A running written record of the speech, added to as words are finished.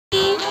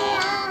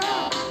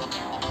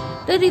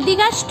तो रिद्धि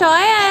का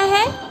टॉय आया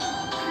है।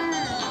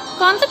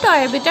 कौन सा टॉय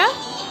है बेटा?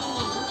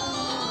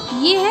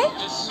 ये है।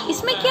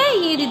 इसमें क्या है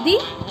ये रिद्धि?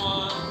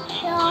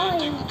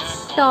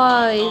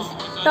 टॉयज।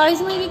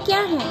 टॉयज में ये क्या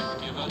है?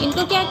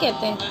 इनको क्या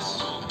कहते हैं?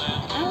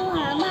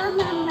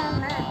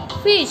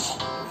 फिश।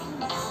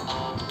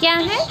 क्या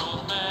है?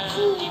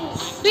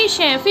 फिश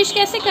है। फिश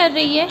कैसे कर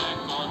रही है?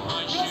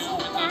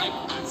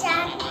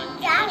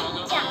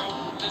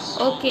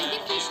 ओके,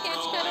 फिश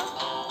कैच करो।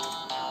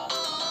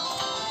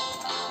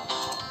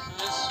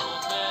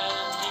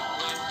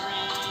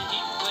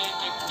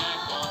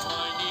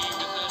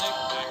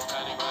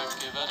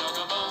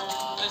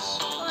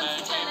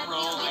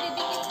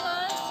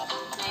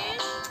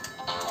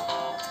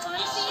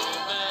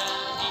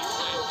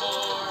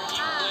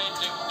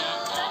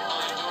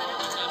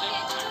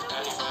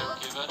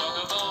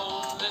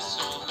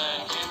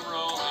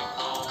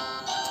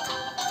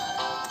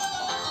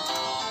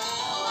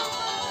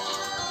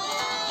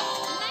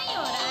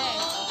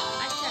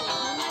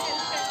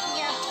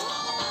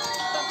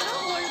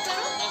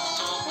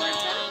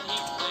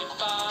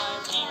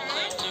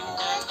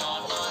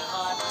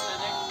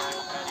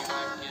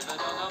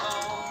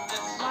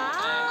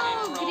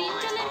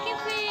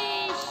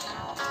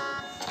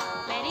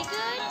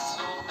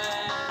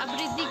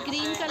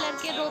 ग्रीन कलर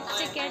के रोप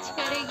से कैच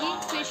करेगी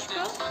फिश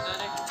को।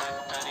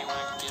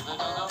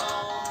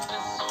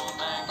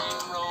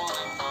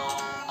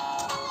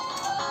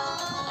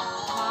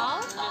 वाव,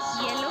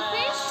 yellow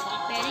fish,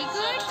 very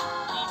good.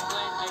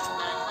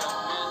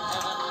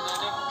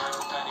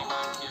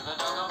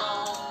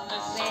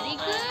 Very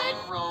good.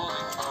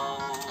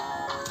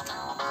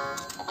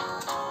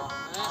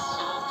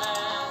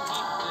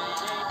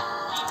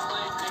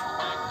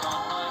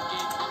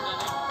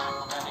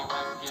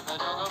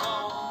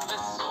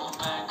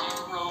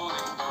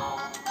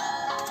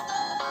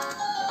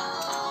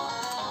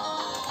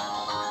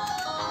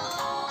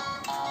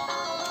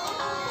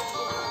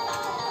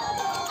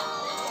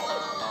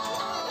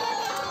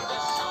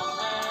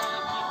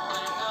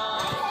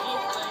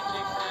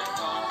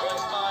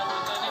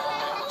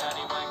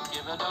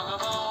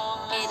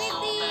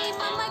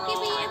 मम्मा की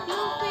भी है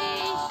ब्लू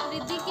फिश,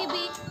 रिद्धि की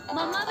भी।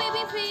 मम्मा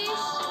बेबी फिश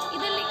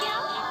इधर लेके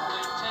आओ।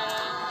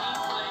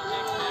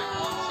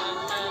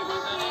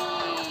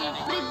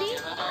 रिद्धि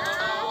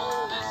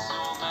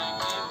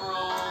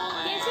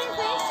कैसी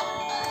फिश?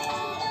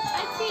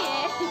 अच्छी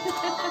है।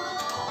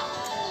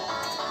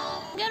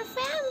 Finger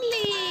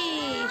family.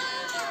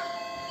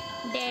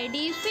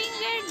 Daddy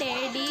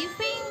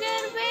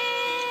finger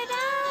where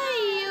are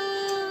you?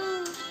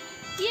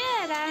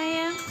 Here I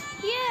am,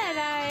 here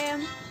I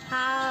am.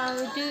 How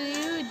do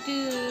you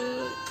do?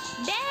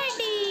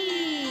 Daddy!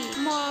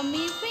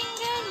 Mommy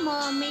finger,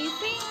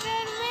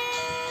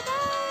 where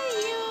are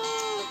you?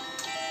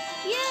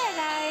 Here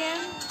I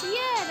am,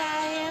 here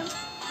I am.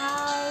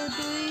 How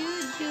do you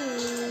do?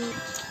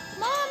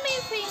 Mommy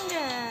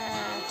finger.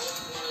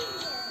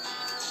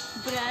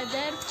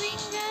 Brother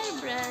finger,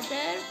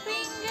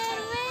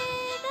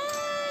 where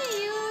are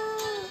you?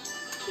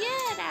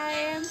 Here I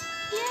am,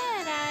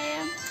 here I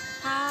am.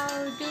 How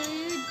do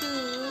you do?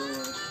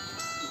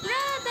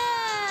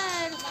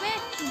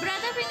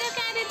 Brother finger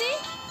कहाँ है दीदी?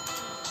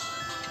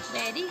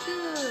 Very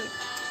good.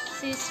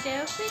 Sister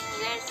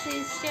finger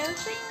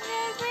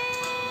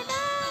where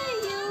are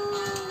you?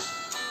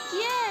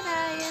 Here I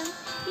am,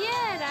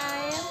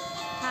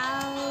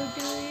 how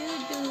do you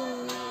do?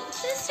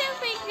 Sister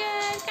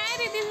finger कहाँ है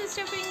दीदी?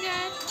 Sister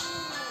finger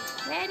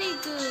very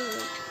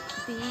good.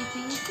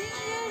 Baby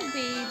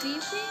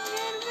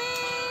finger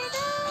where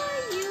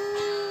are you?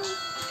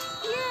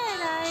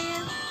 Here I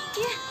am,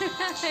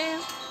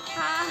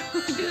 how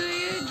do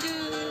you do?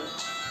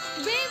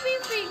 Baby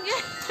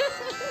finger.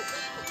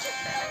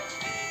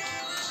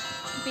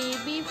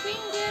 Baby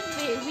finger,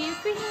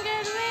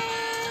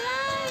 where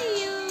are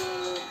you?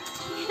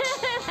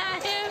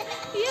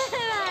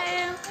 Here I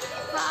am,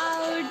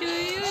 how do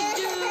you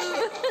do?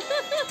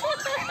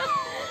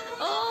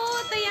 Oh,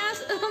 तो यहाँ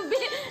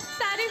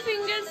सारे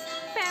fingers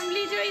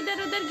family जो इधर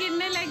उधर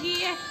गिरने लगी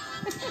है।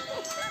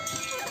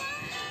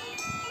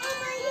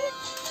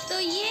 तो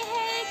ये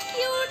है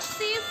क्यूट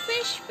सी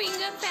fish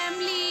finger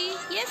family.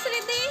 Yes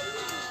Riddhi?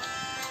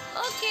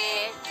 Okay.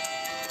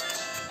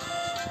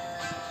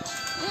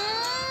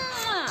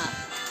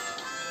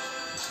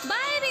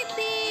 Bye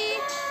Riddhi.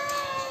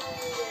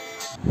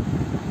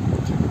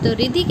 तो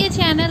रिद्धि के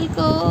चैनल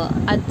को,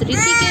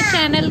 अद्रिति के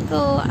चैनल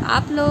को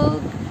आप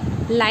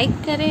लोग लाइक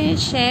करें,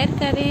 शेयर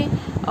करें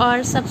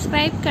और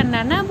सब्सक्राइब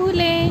करना ना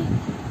भूलें।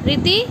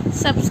 रिद्धि,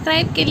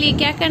 सब्सक्राइब के लिए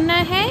क्या करना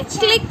है?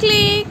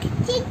 क्लिक।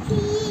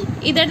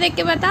 इधर देख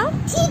के बताओ।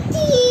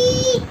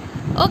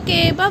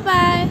 Okay, bye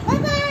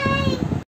bye.